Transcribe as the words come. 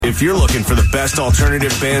If you're looking for the best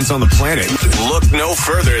alternative bands on the planet, look no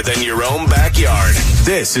further than your own backyard.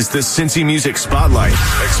 This is the Cincy Music Spotlight,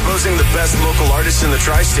 exposing the best local artists in the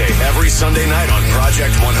tri-state every Sunday night on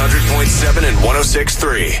Project 100.7 and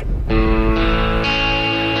 106.3.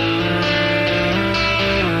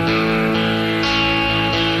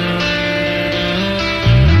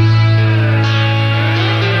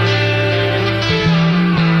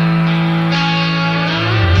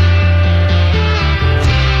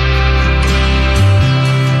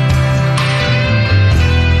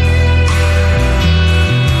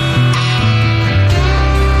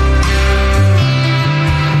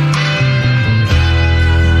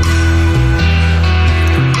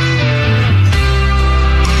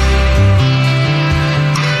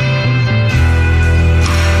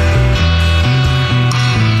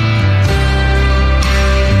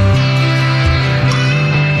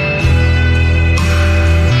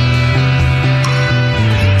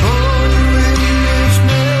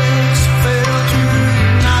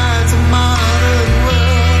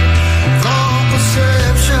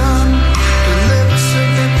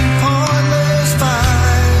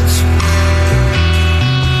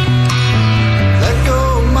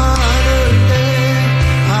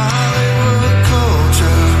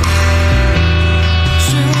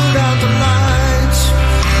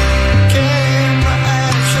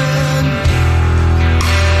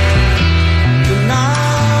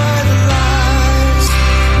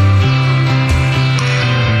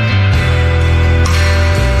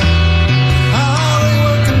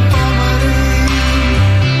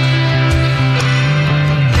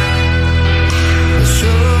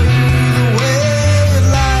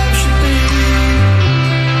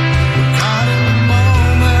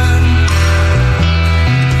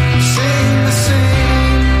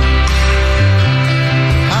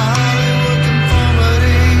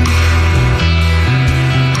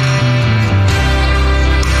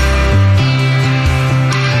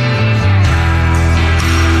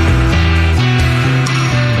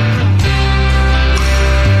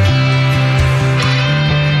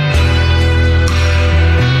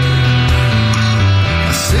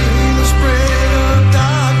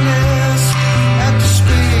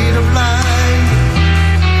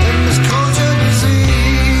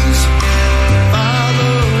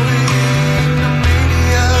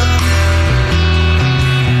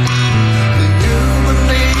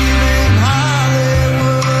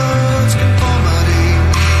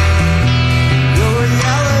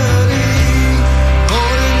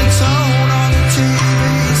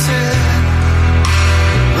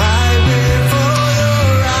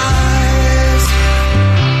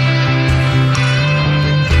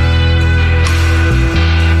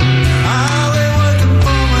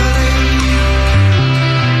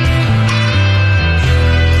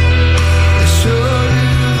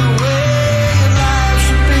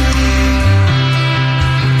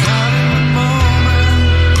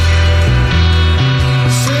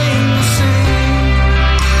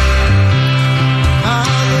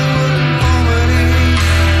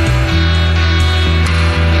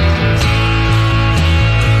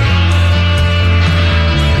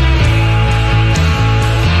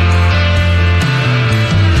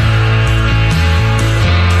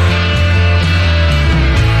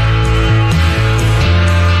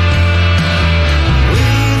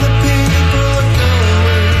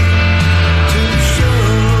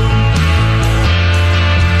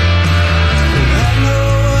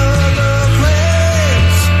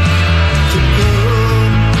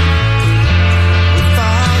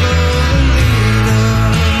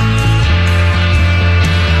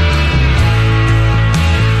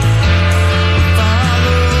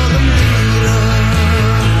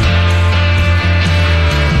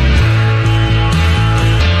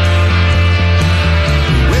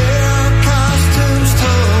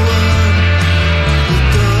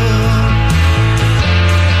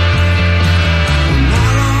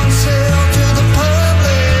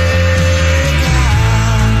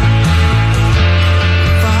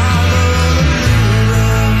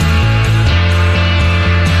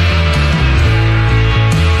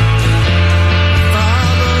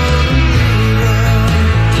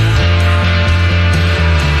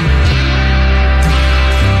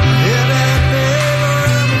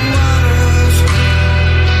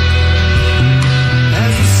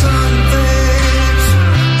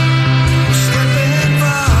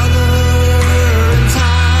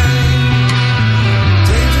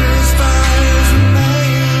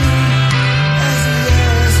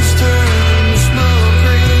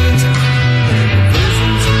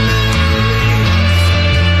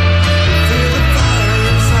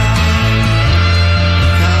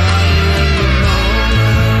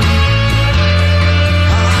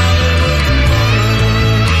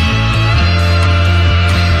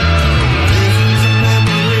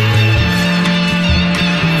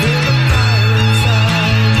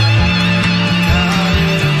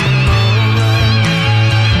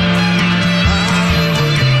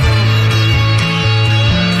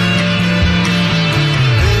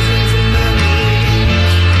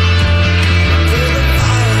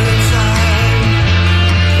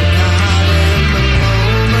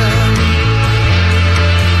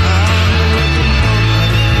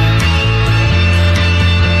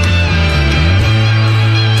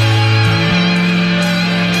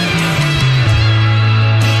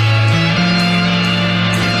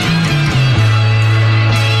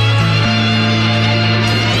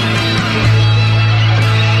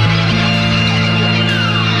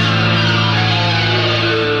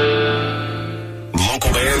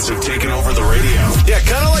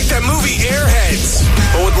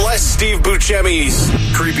 Chemis,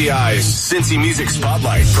 Creepy Eyes, Cincy Music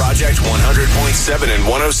Spotlight, Project 100.7 and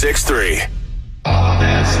 106.3. All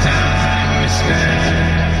this time we spent,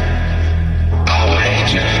 I'll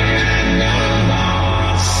wager no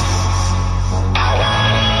loss. I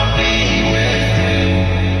wanna be with you.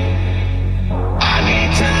 I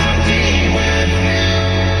need to be with you.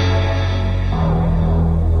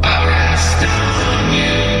 I rest on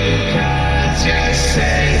you 'cause you're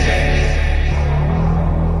safe.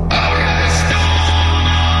 I rest on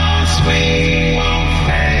us, we won't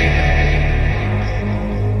fade.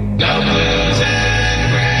 No blues and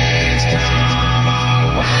grays come our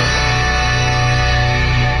way.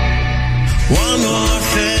 One more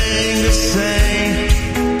thing to say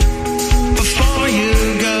before you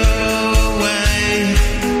go away.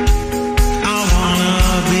 I wanna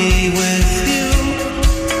be with you.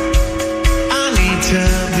 I need to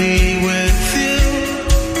be with you.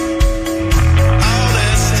 All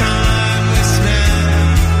this time we spent,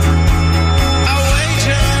 I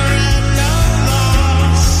wager at no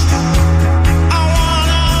loss. I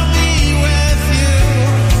wanna be with you.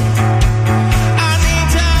 I need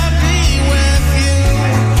to be with you.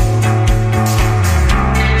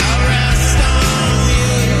 I rest on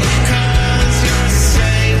you 'cause you're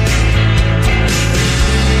safe.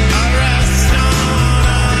 I rest on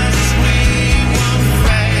us, we won't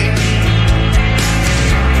fade.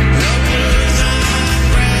 No blues and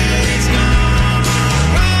grays come our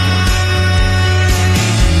way.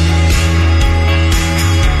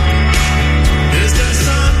 Is there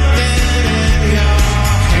something in your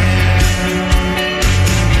hair?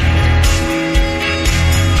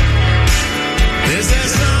 Is there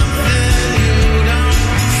something you don't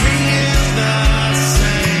feel the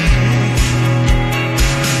same?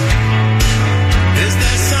 Is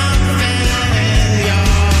there something in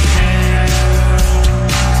your hair?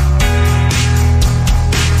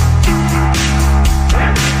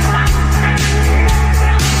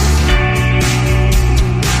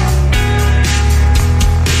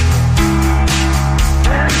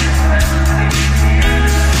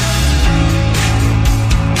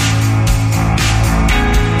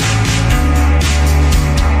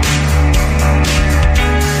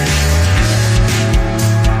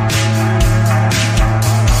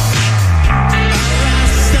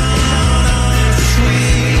 Rest on us, we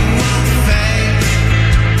won't fade.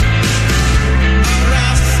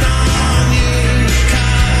 Rest on you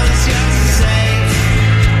 'cause you're safe.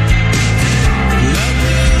 No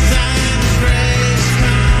blues and grays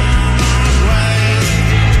come our way.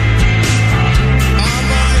 Our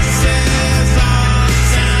voices all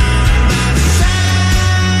sound the same.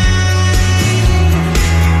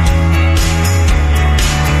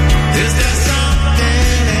 Is there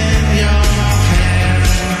something in your hair?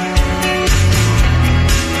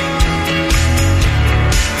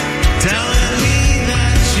 Telling me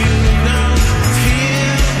that you don't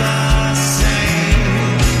feel the same.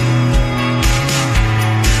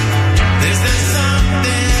 Is there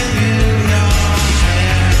something in your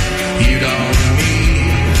hair you don't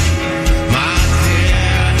need, my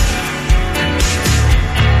dear?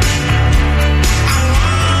 I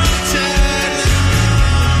want to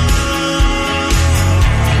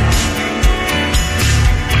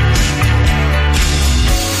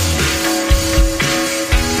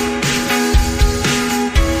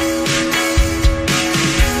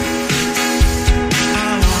I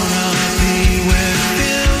wanna be with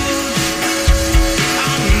you.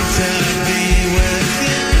 I need to be with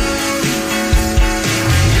you.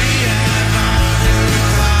 We have our new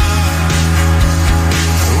love.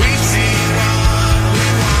 We see what we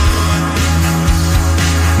want.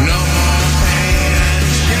 No more pain and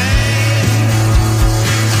shame.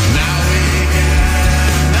 Now we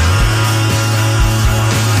get enough.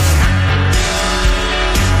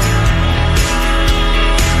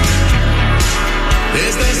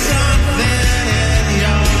 Is there something in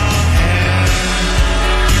your hair?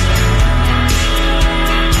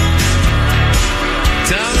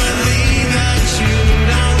 Telling me that you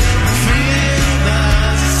don't feel the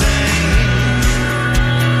same.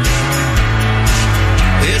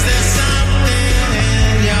 Is there something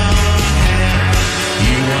in your hair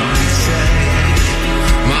you want to say,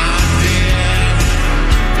 my dear?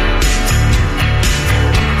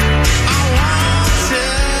 I want to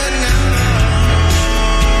know,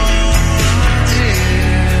 dear.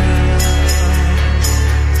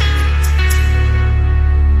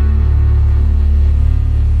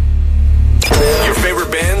 Your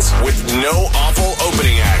favorite bands with no awful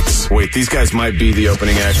opening acts. Wait, these guys might be the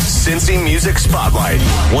opening act. Cincy Music Spotlight,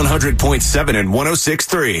 100.7 and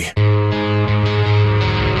 106.3.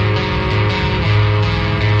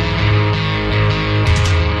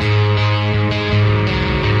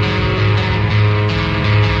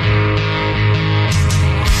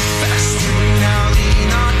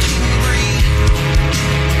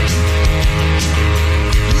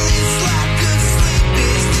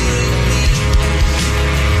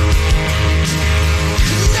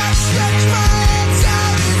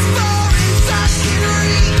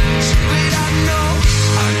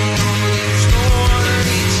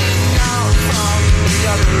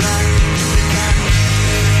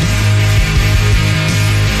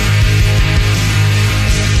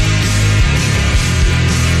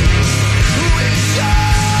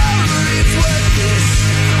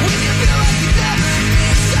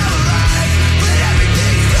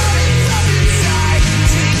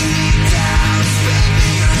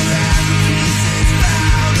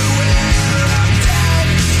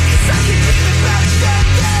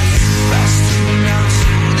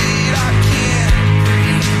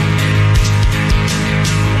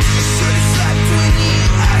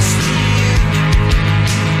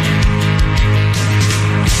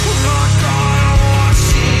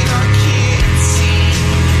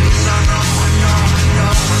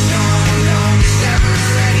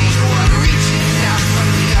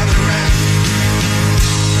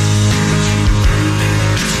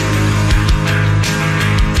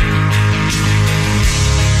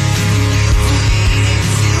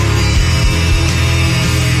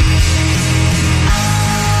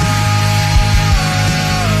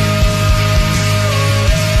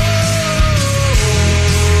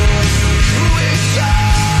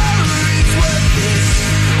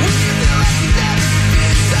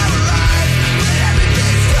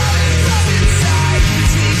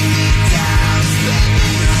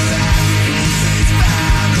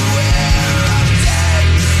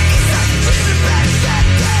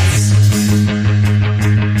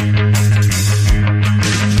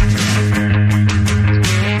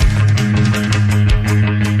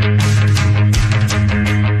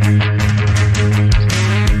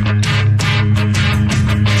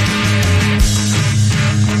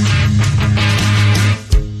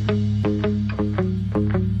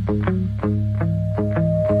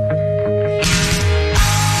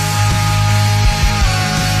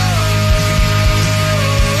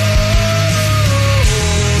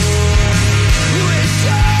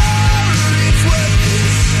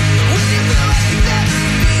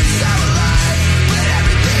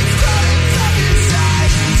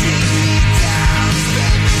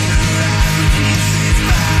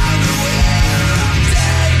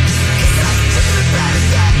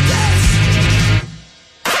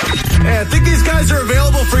 think these guys are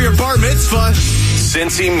available for your bar mitzvah?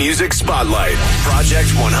 Cincy Music Spotlight, Project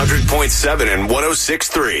 100.7 and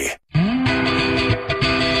 106.3.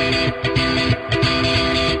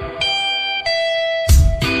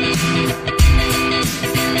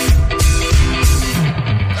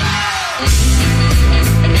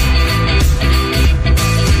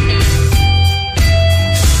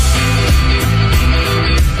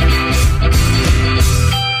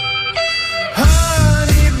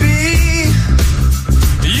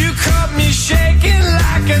 Shaking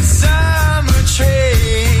like a summer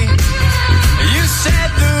tree. You said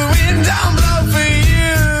the wind don't blow for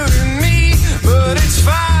you and me, but it's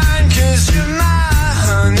fine 'cause you're my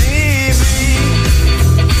honeybee.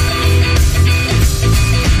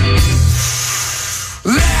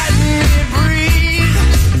 Let me breathe.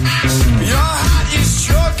 Your heart is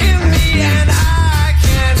choking me and I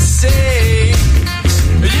can't say.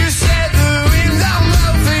 You said the wind don't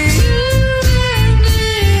blow for you.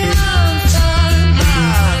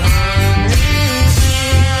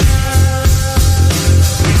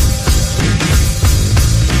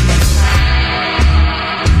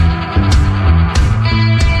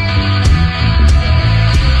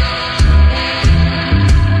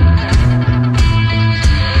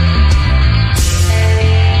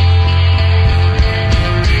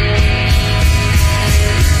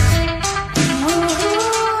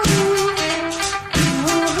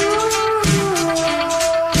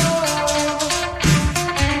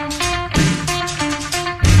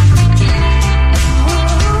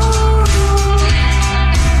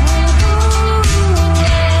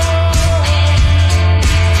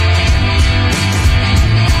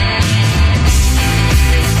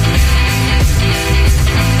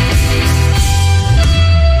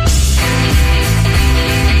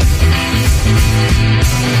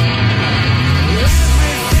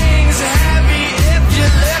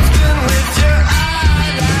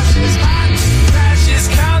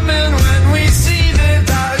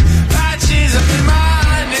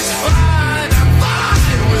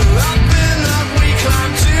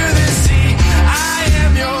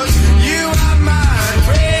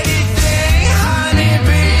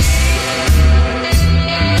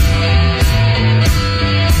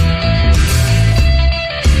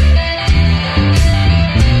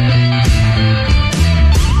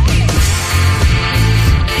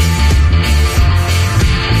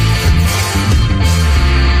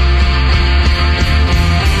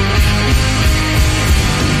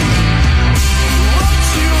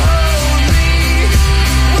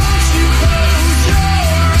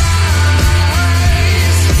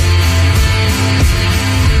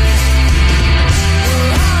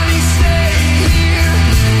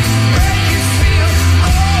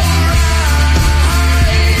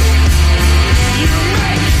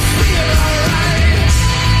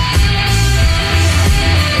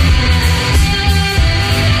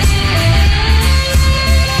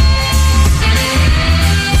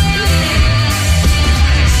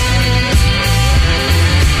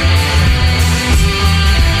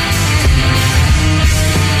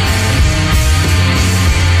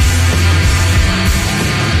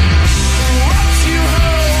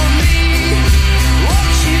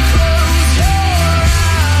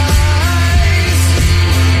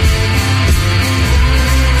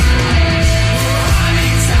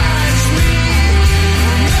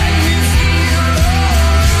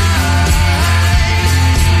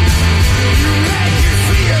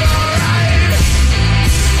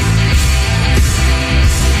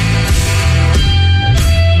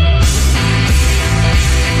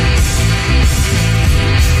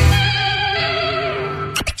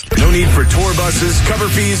 Cover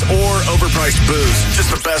fees, or overpriced booze. Just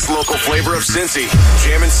the best local flavor of Cincy.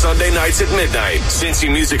 Jamming Sunday nights at midnight. Cincy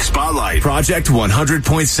Music Spotlight. Project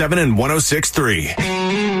 100.7 and 106.3.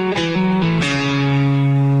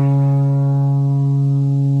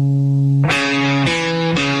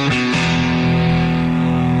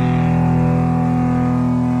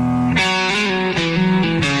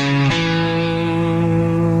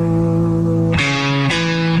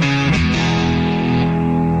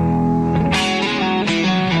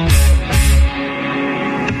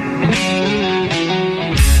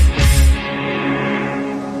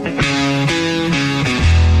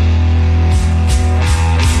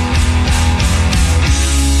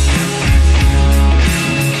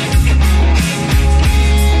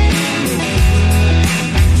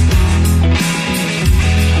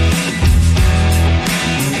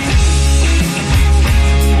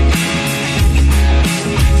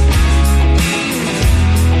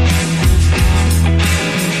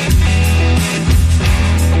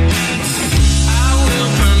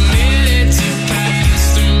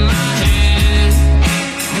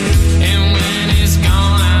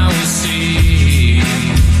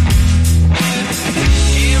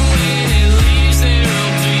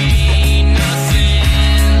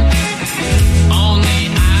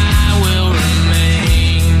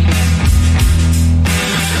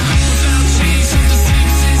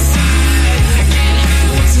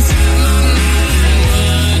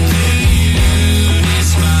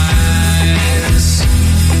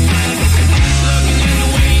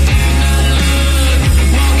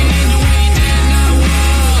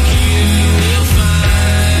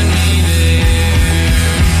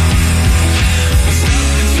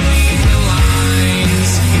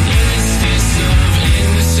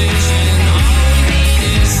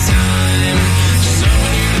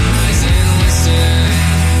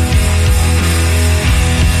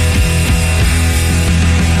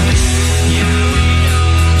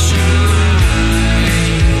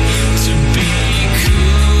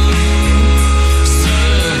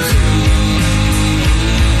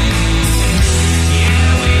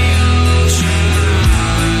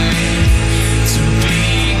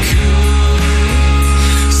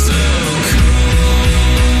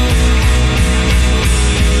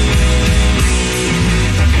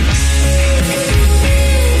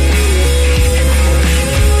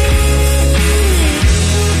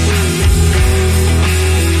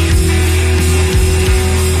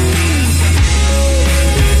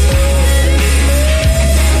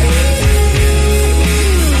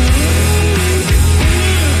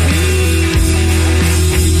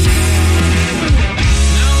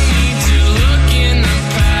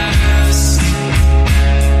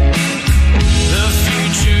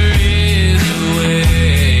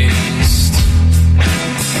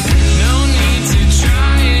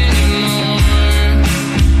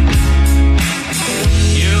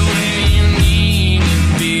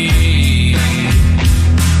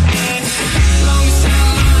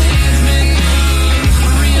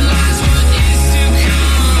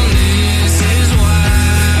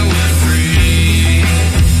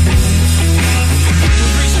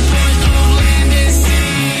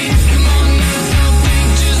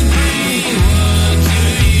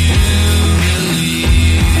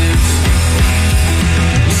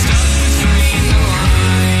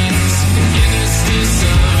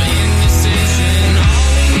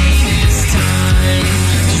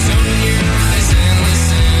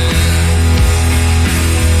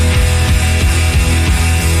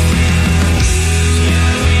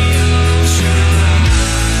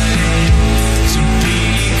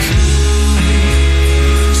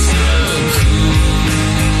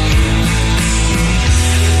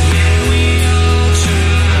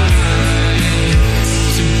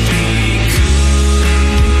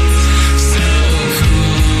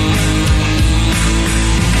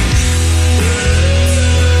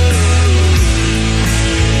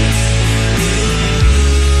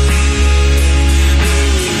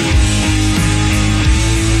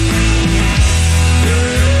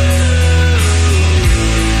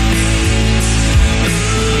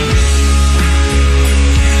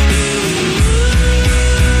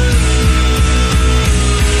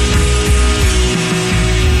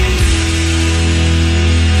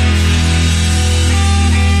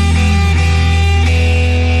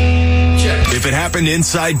 and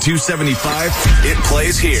inside 275, it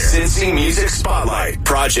plays here. Cincy Music Spotlight,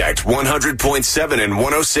 Project 100.7 and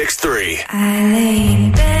 106.3. I lay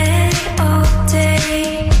in bed all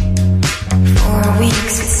day. For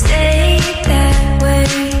weeks it stayed that way.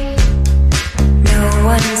 No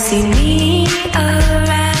one see me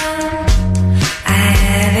around. I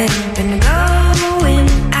haven't been going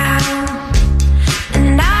out.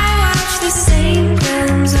 And I watch the same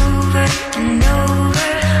films over and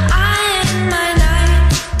over. I end my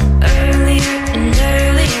night earlier and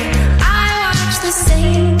earlier. I watch the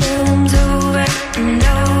same films over and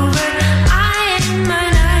over. I end my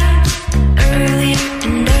night earlier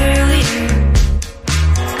and earlier.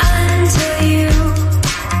 Until you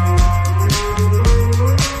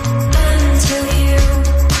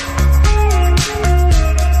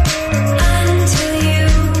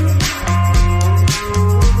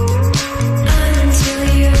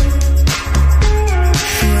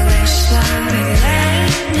foolish love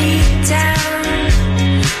let me down.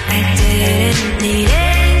 I didn't need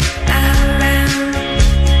it around.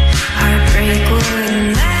 Heartbreak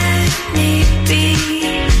wouldn't let me be,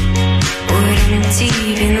 wouldn't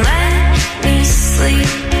even let me sleep.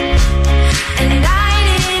 And I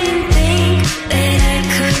didn't think that I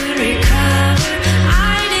could recover. I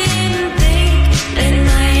didn't think that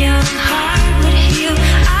my young heart would heal. I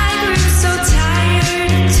grew so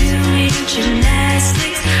tired of doing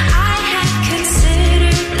gymnastics. I had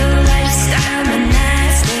considered the lifestyle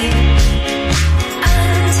monastic.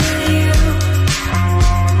 Until you and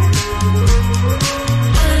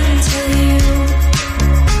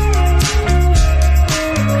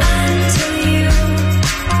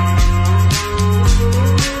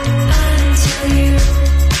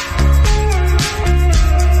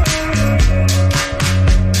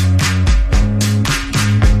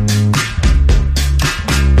I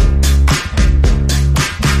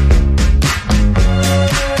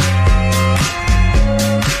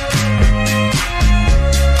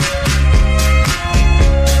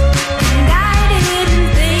didn't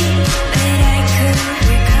think that I could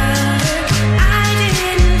recover. I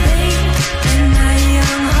didn't think that my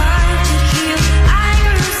young heart could heal. I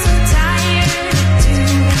grew so tired of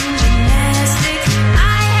doing gymnastics.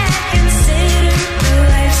 I had considered the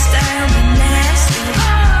lifestyle monastic.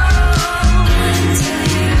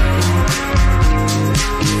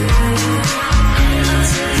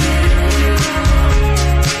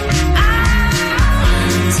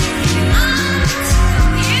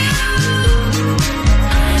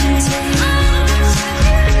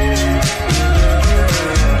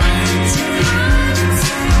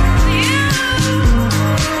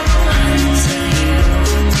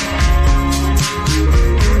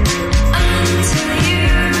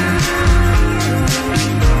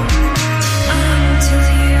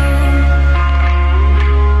 Until you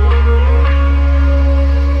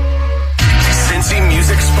Cincy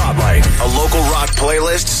Music Spotlight, a local rock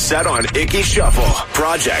playlist set on Icky Shuffle.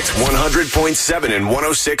 Project 100.7 and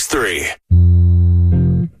 106.3.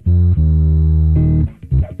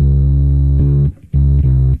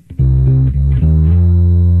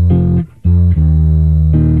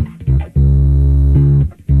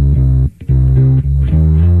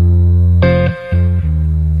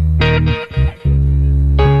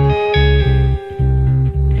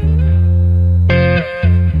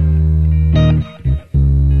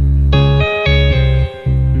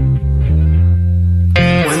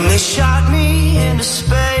 When they shot me into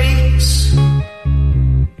space,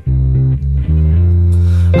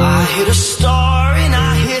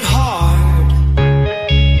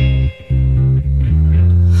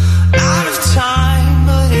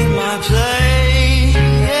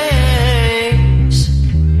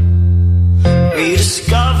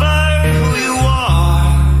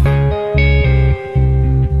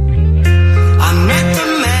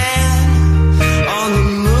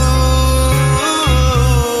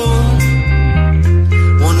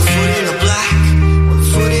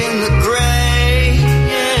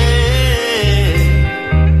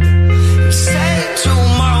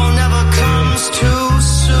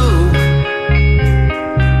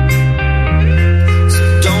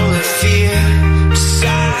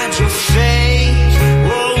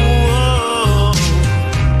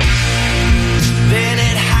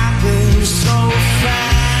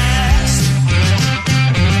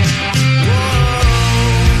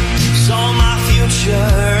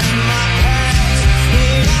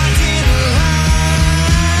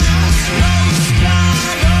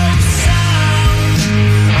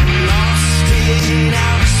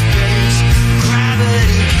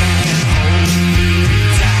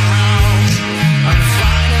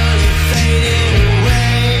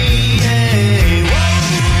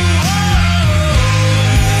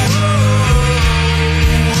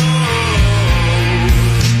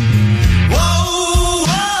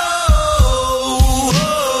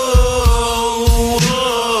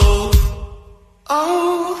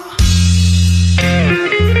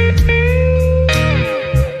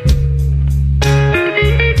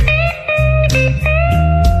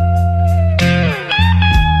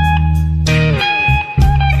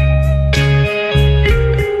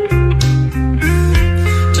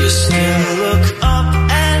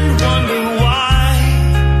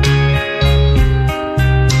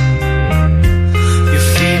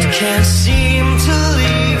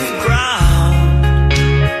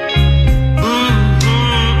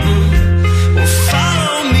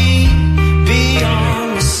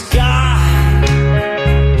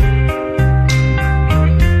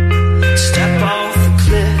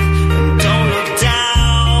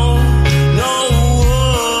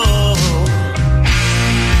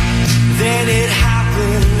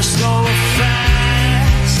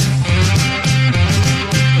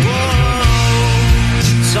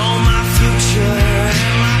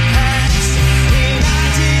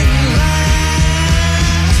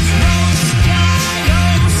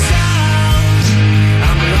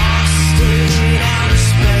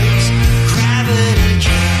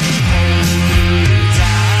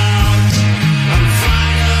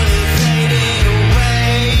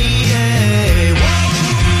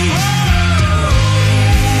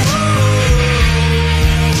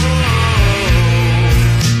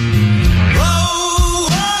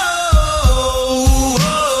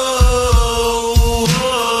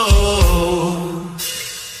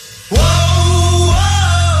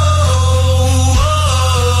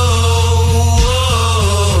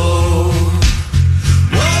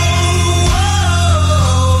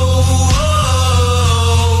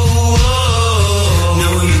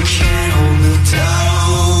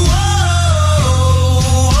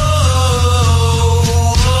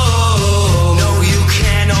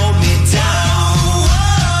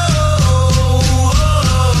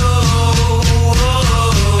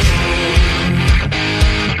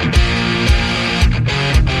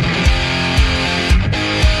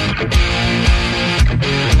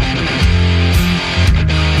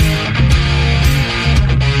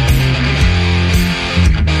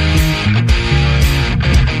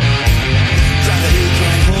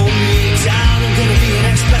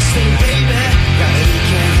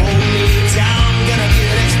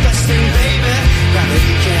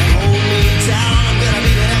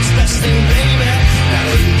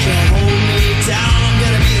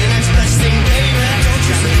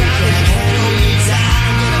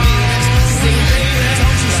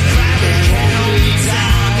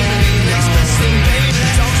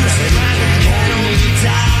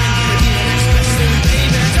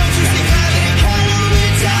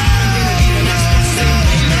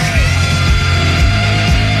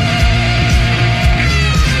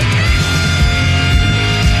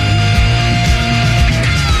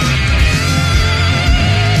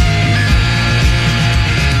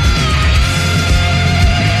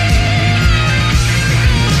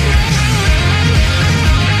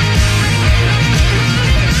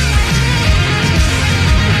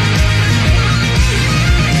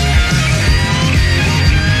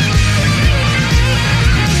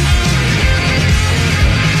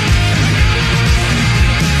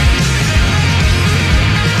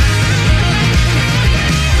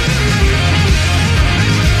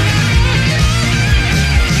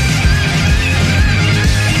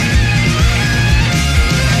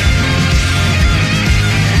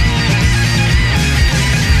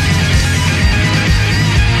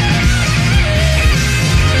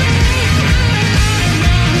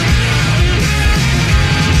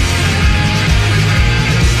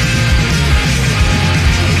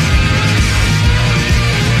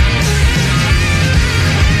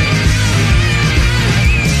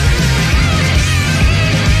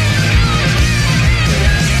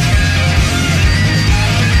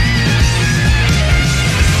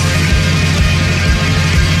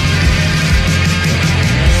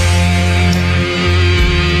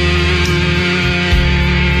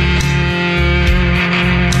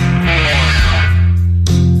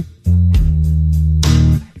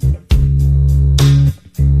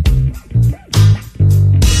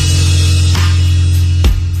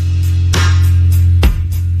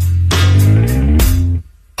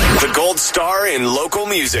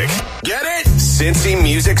 music. Get it? Cincy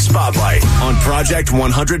Music Spotlight on Project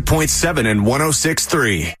 100.7 and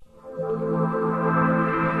 106.3.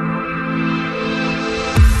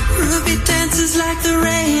 Ruby dances like the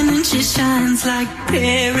rain and she shines like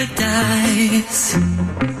paradise.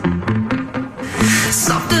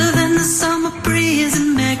 Softer than the summer breeze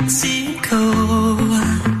in Mexico.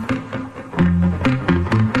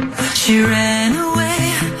 She ran away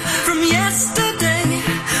from yesterday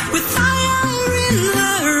with fire in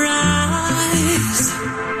her eyes.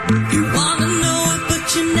 You wanna know it, but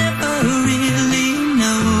you never really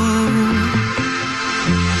know.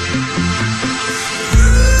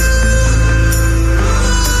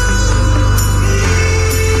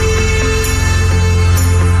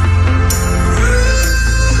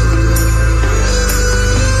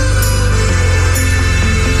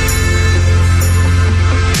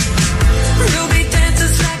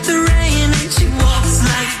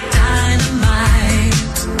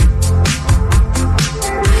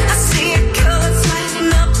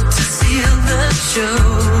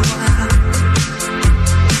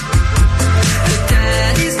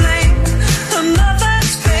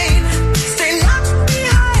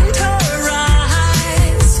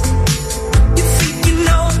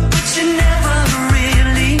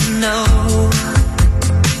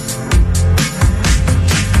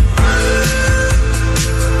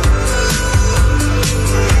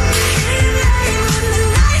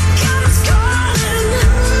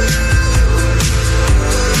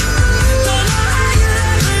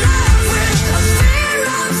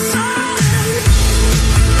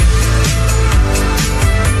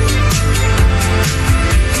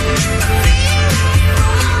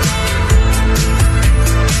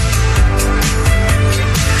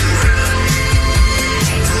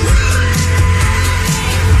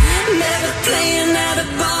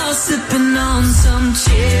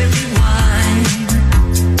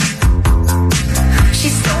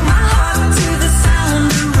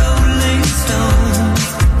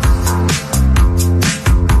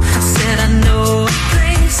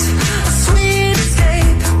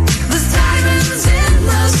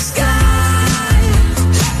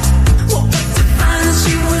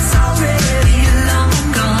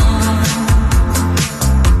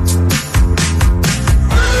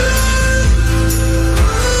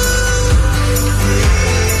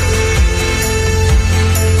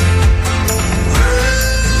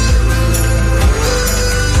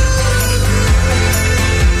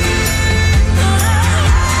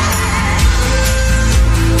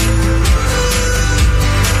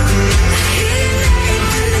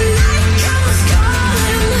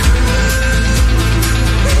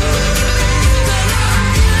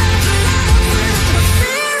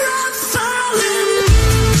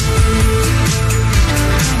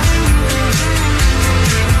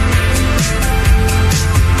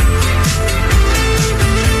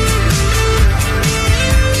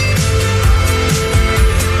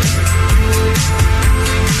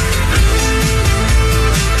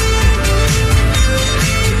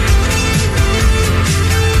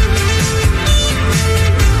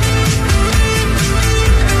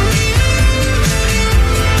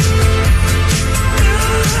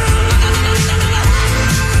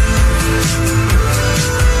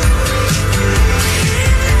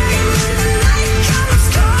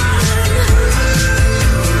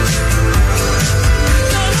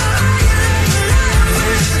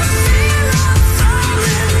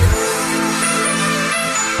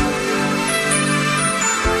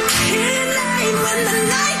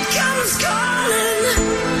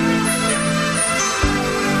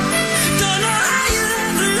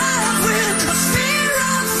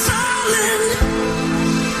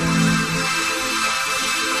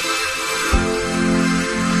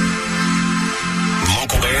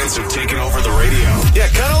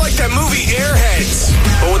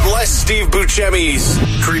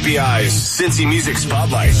 Creepy Eyes, Cincy Music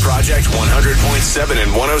Spotlight, Project 100.7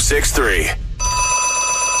 and 106.3.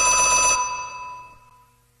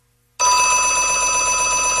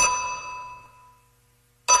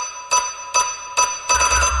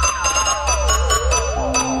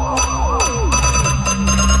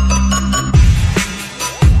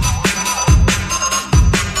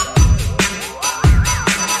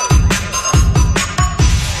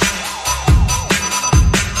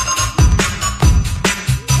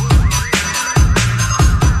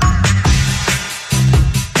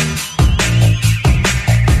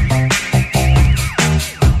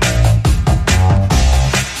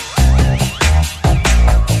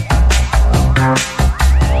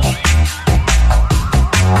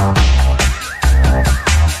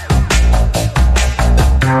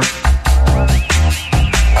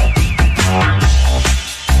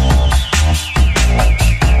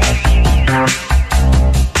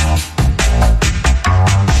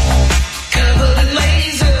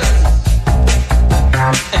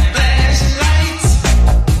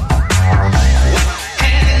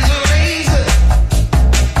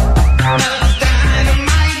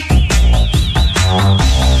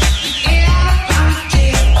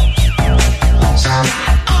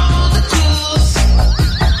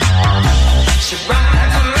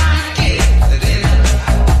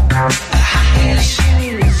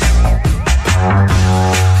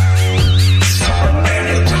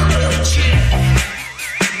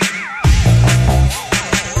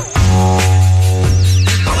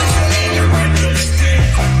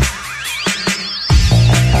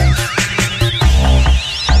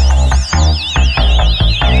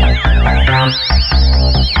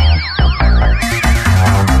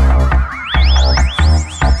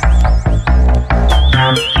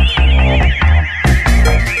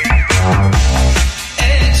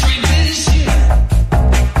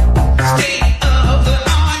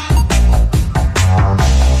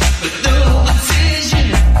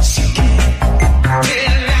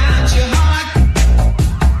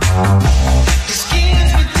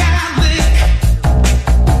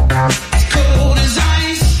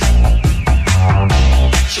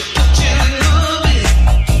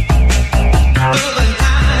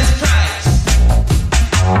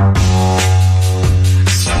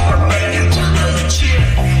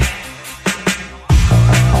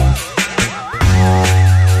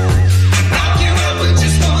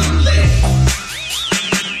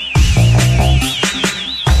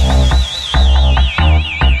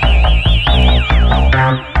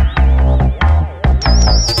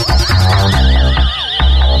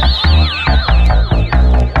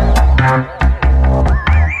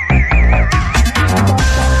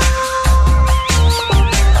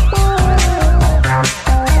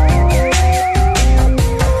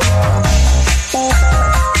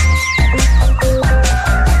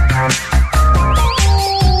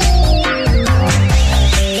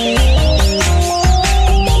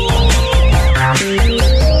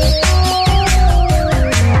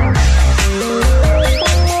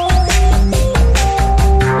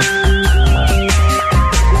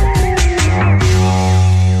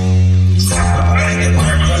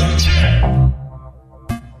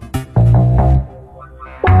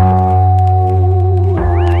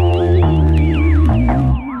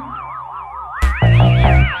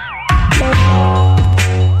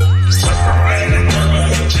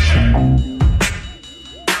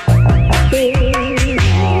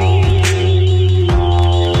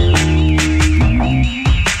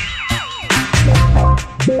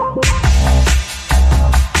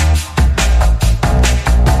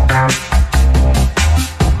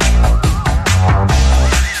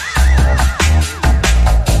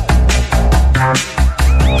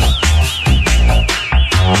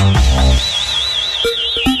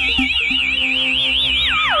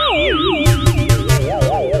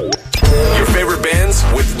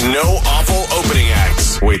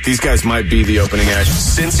 These guys might be the opening act.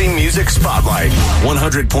 Cincy Music Spotlight,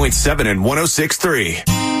 100.7 and 106.3.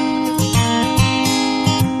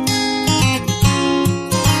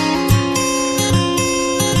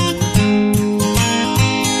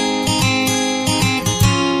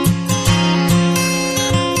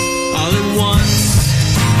 All at once,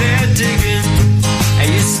 they're digging at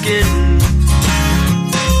your skin.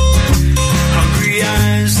 Hungry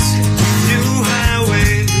eyes, new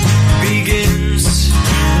highway begins.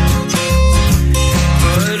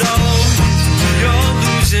 But all you're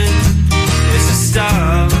losing is a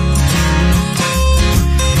star.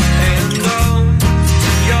 And all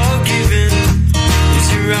you're giving is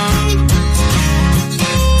your own.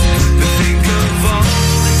 But think of all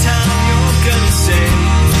the time you're gonna say,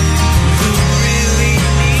 who really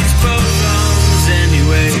needs both arms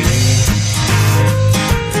anyway?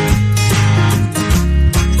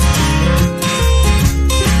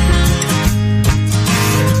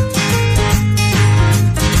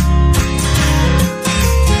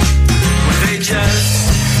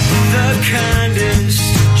 Just the kindest,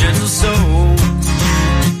 gentle soul,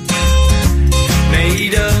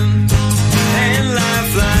 made up and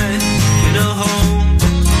lifeline in a home.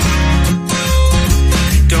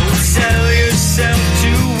 Don't sell yourself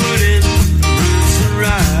to wooden roots and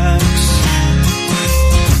rocks.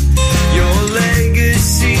 Your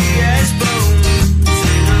legacy as bones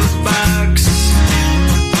in a box.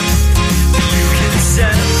 You can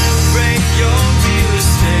celebrate your real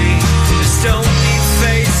estate. Don't need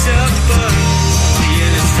face above the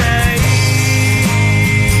interstate.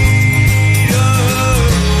 Oh,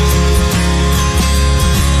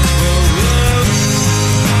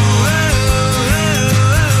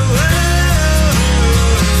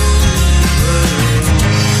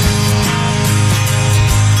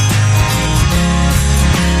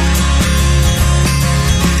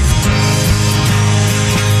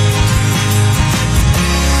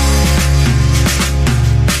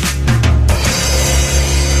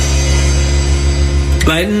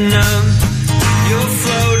 lighten up, you'll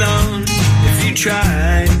float on if you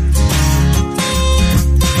try.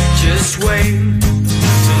 Just wait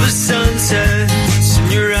till the sun sets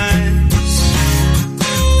in your eyes.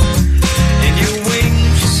 And your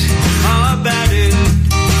wings are battered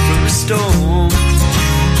from the storm.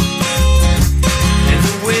 And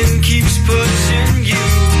the wind keeps pushing you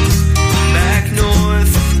back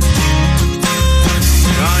north.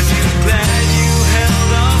 Aren't you glad you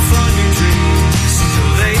held off on your dreams?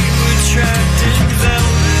 They were trapped in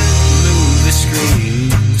velvet, movie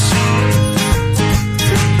screens.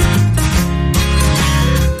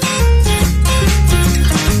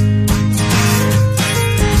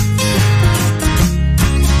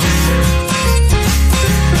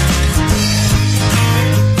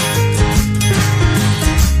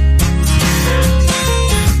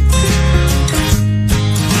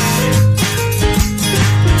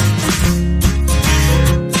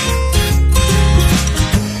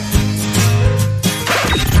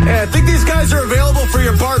 Hey, I think these guys are available for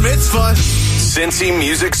your bar mitzvah. Cincy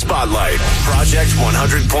Music Spotlight, Project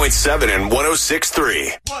 100.7 and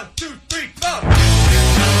 106.3. 1, 2, 3, 4.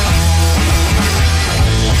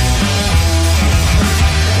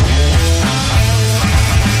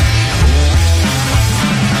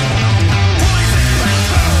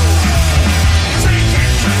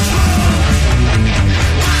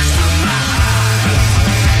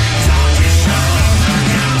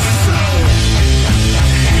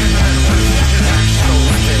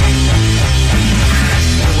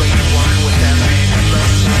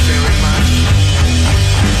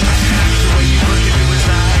 The way you look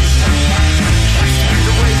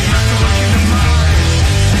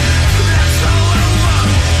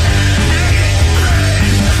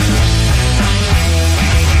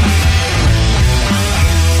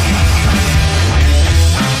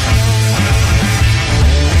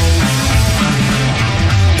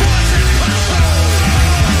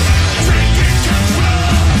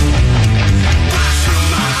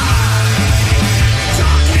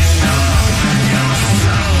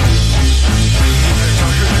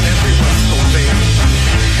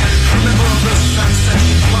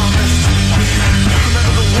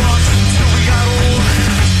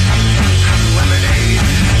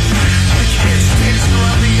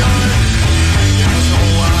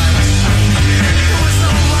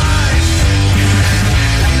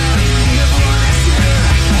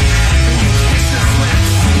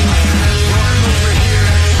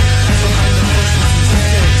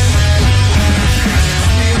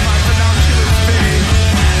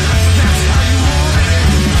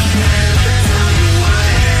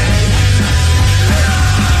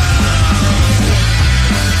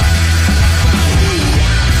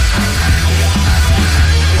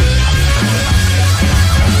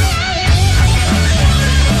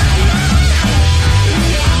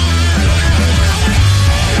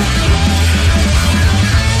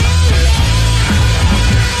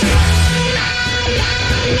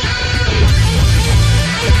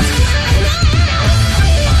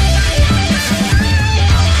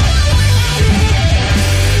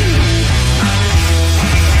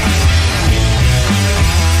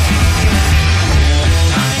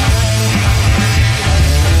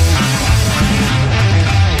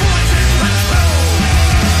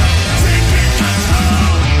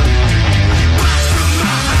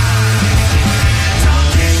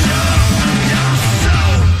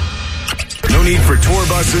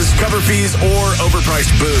cover fees or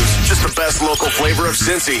overpriced booze. Just the best local flavor of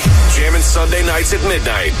Cincy. Jamming Sunday nights at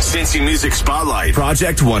midnight. Cincy Music Spotlight.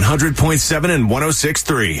 Project 100.7 and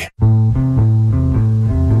 106.3.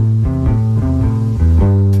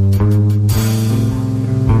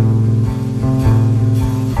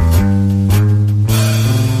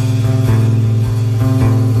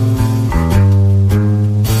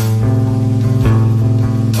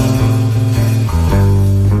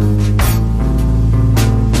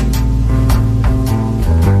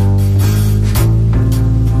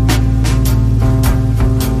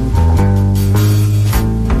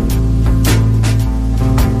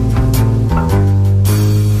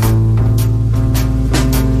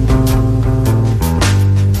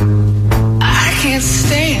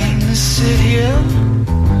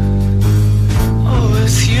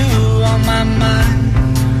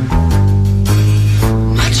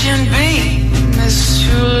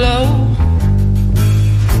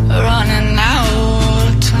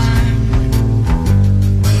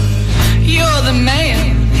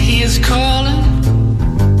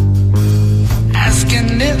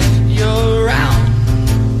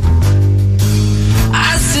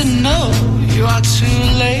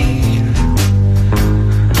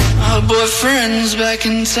 Boyfriend's back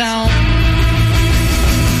in town.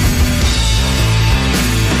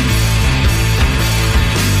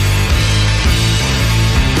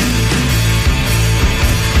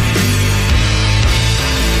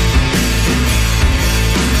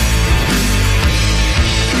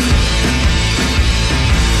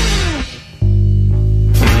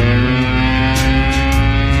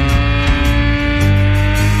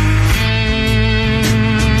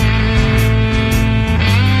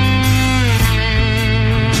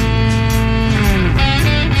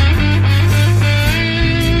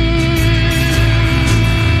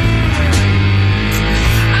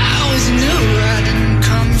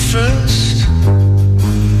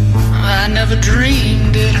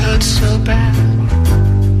 Dreamed it hurt so bad.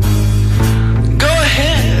 Go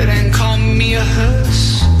ahead and call me a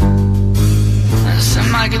hearse. I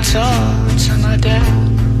sent my guitar to my dad.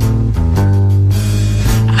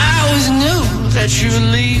 I always knew that you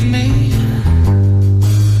would leave me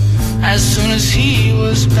as soon as he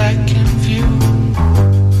was back in view.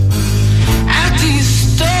 After you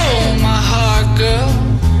stole my heart, girl,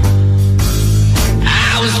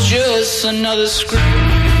 I was just another screw.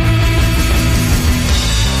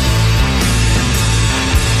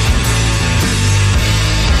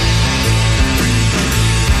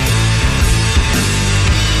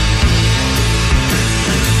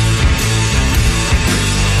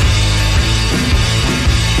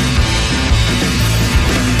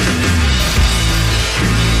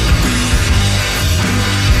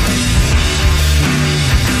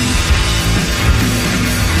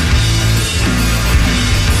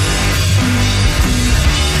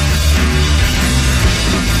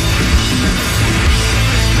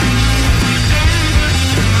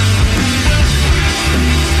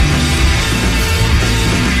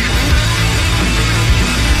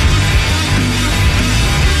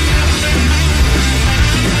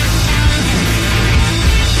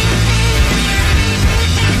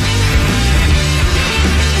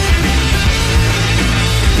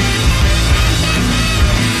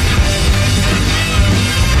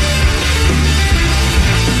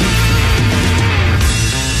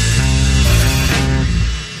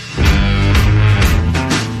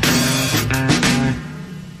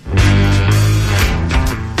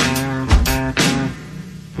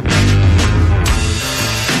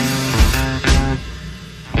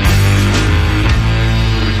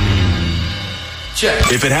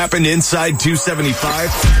 If it happened inside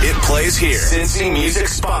 275, it plays here. Cincy Music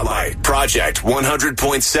Spotlight. Project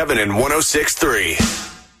 100.7 and 106.3.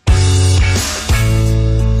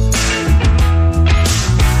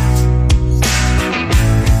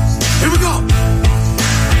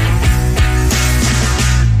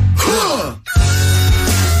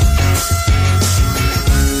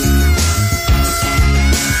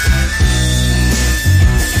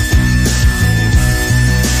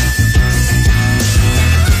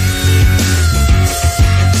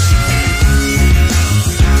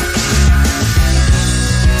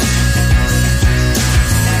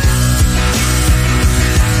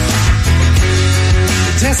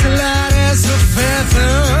 As light as a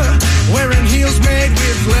feather, wearing heels made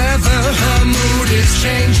with leather. Her mood is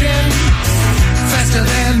changing faster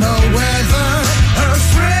than the weather. Her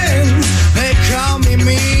friends, they call me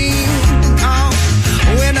mean. Oh,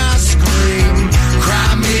 when I scream,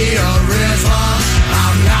 cry me a river.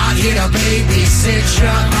 I'm not here to babysit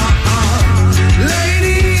ya.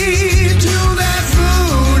 Lady, do that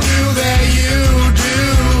voodoo that you do.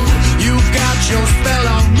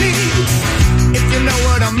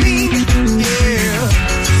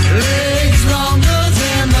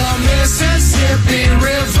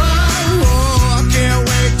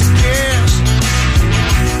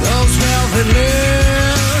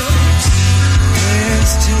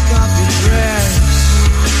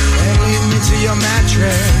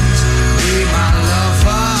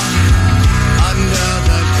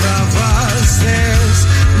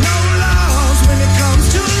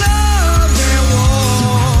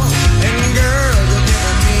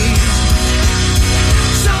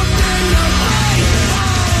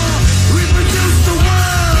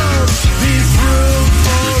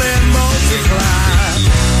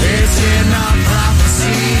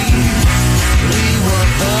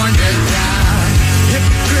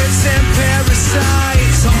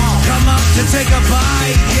 to take a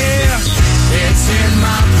bite, yeah. It's in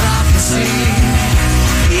my prophecy.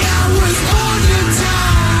 Yeah, I was born to die.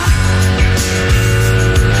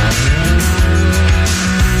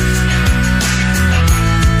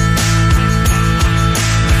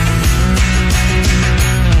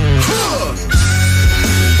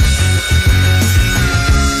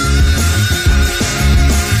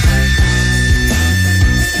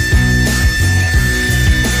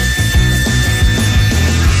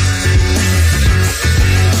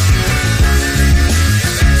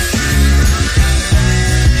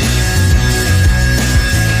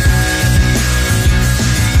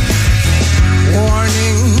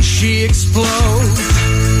 She explodes,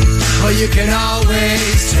 but you can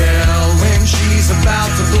always tell when she's about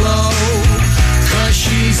to blow, 'cause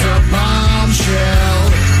she's a bombshell.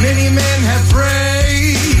 Many men have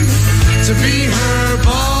prayed to be her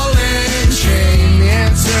ball and chain. The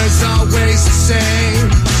answer's always the same.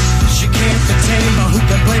 She can't contain, but who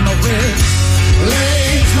can blame her with?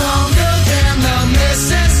 Legs longer than the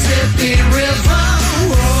Mississippi River.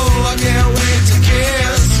 Oh, I can't wait to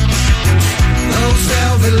kiss those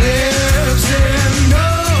velvet lips, and no,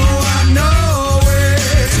 I know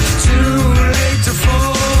it's too late to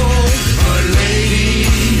fall. But lady,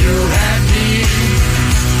 you had me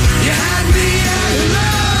at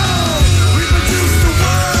hello. Reproduce the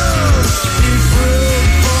world, be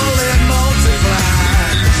fruitful and multiply.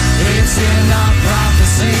 It's in our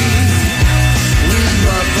prophecy, we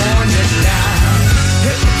were born to die.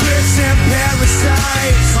 Hypocrites and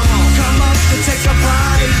parasites, come up to take a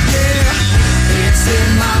bite, yeah. It's in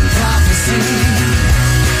my prophecy.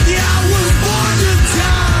 Yeah, I was born to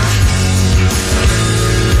die.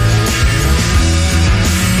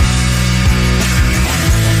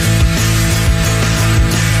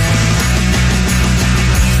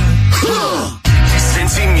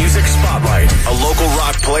 Cincy Music Spotlight, a local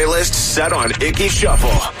rock playlist set on Icky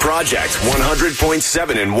Shuffle. Project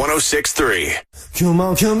 100.7 and 106.3. Come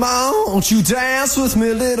on, won't you dance with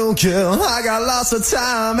me, little girl? I got lots of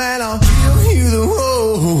time and I'll give you the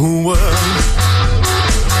whole world.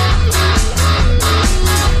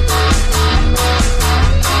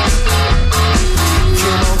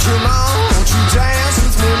 Come on, won't you dance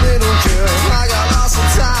with me, little girl? I got lots of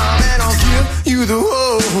time and I'll give you the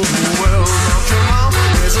whole world. Come on,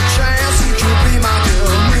 there's a chance you could be my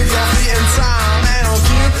girl. Move your feet in time and I'll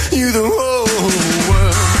give you the whole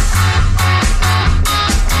world.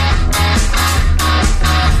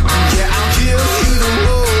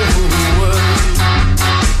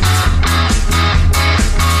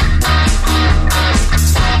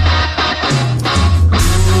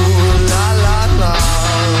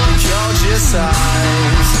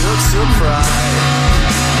 Eyes look so bright.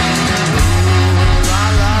 La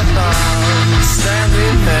la la,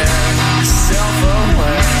 standing there,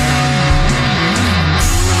 self-aware.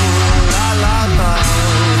 La la la,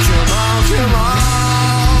 come on, come on.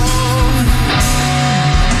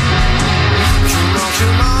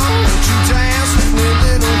 Come on, won't you dance with me,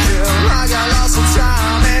 little girl? I got lots of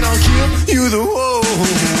time and I'll give you the whole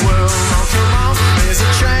world. Oh, come on, there's a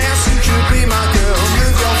chance you could be my girl.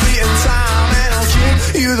 Move your feet in time.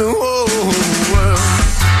 You the whole world.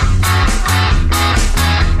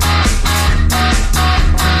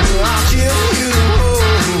 I'll give you the whole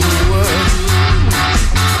world.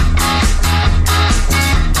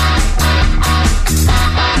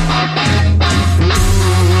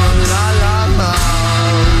 Ooh, la la la,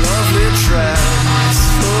 lovely dress,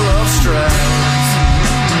 full of stress.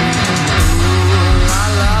 Ooh, la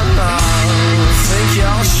la la, think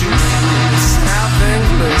your shoes have been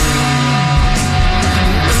clean.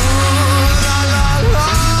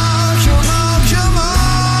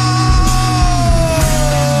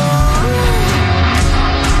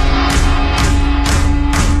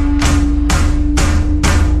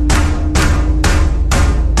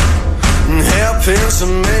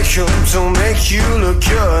 To make you look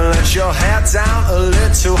good, let your hair down a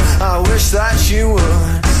little. I wish that you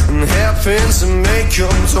would. And hairpins and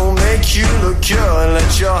makeup don't make you look good.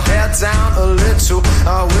 Let your hair down a little.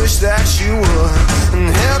 I wish that you would. And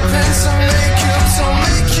hairpins and makeup don't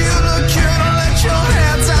make you look good. Let your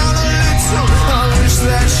hair down a little. I wish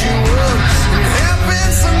that you would. And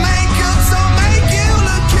hairpins and makeup don't make you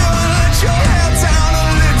look good. Let your hair down a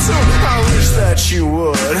little. I wish that you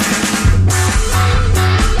would.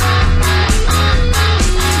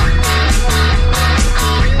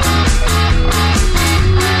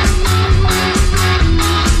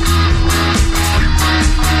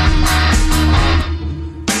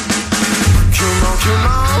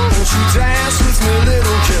 Dance with me,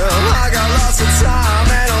 little girl. I got lots of time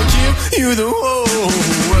and I'll give you the whole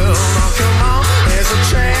world.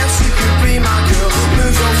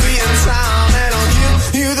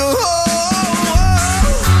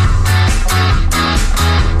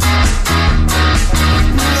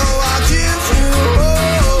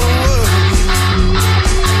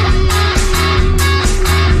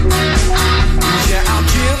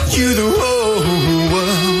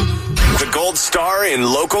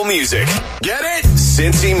 local music. Get it?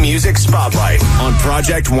 Cincy Music Spotlight on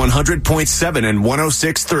Project 100.7 and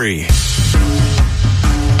 106.3.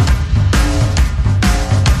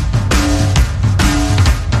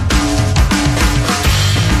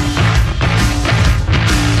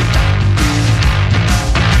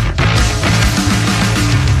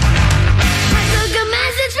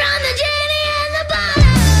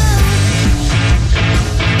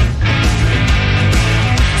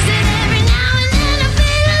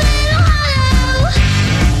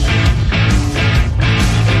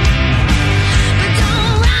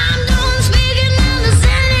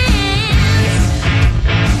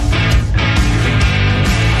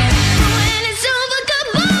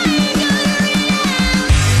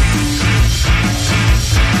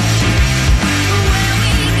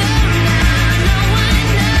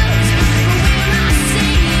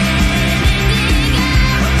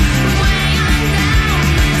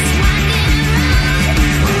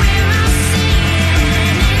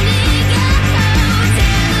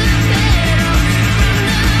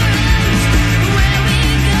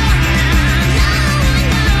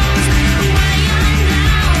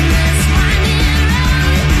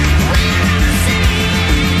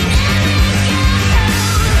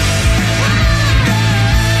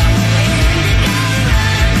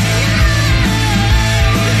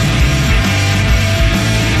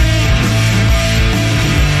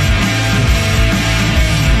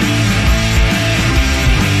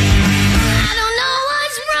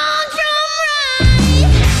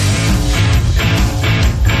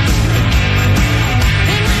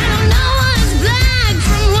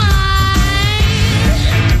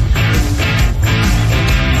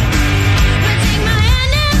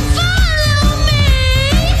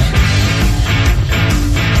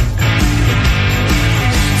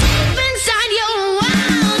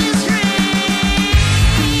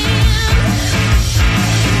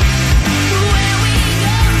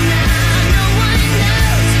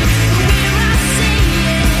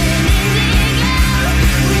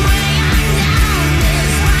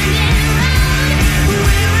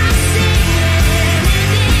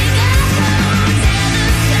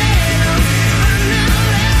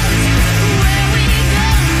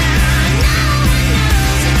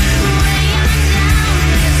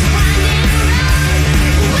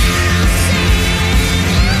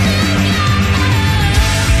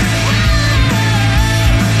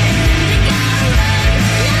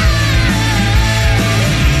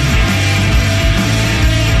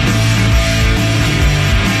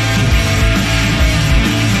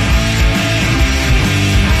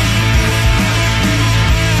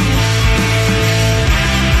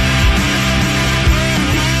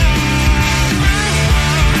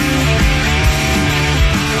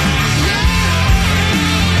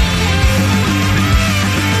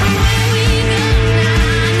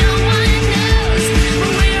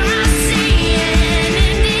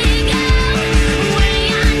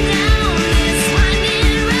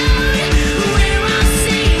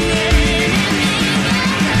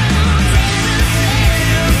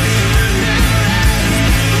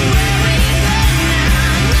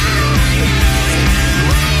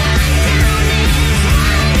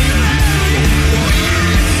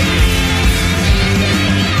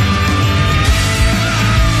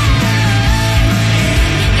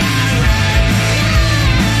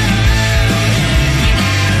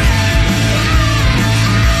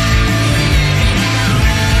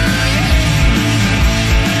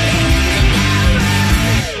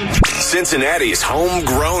 Cincinnati's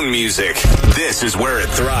homegrown music. This is where it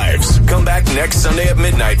thrives. Come back next Sunday at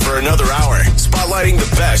midnight for another hour, spotlighting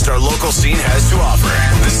the best our local scene has to offer.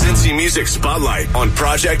 The Cincy Music Spotlight on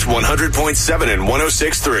Project 100.7 and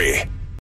 106.3.